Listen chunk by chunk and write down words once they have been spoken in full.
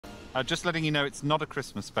Just letting you know it's not a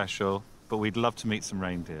Christmas special, but we'd love to meet some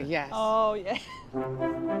reindeer. Yes. Oh, yeah.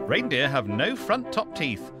 Reindeer have no front top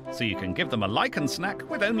teeth, so you can give them a lichen snack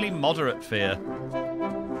with only moderate fear.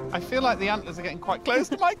 I feel like the antlers are getting quite close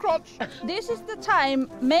to my crotch. This is the time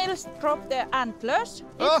males drop their antlers.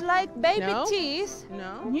 Oh. It's like baby No. teeth.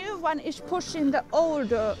 No. New one is pushing the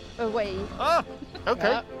older away. Ah, okay,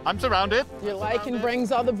 Yeah. I'm surrounded. Your lichen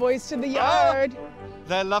brings all the boys to the yard.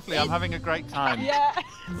 They're lovely. I'm having a great time. Yeah.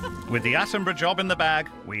 With the Attenborough job in the bag,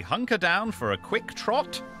 we hunker down for a quick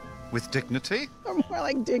trot With dignity. Or more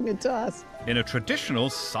like Dignitas. in a traditional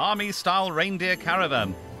Sami-style reindeer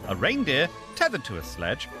caravan. A reindeer tethered to a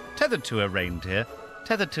sledge, tethered to a reindeer,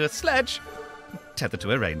 tethered to a sledge, tethered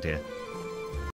to a reindeer.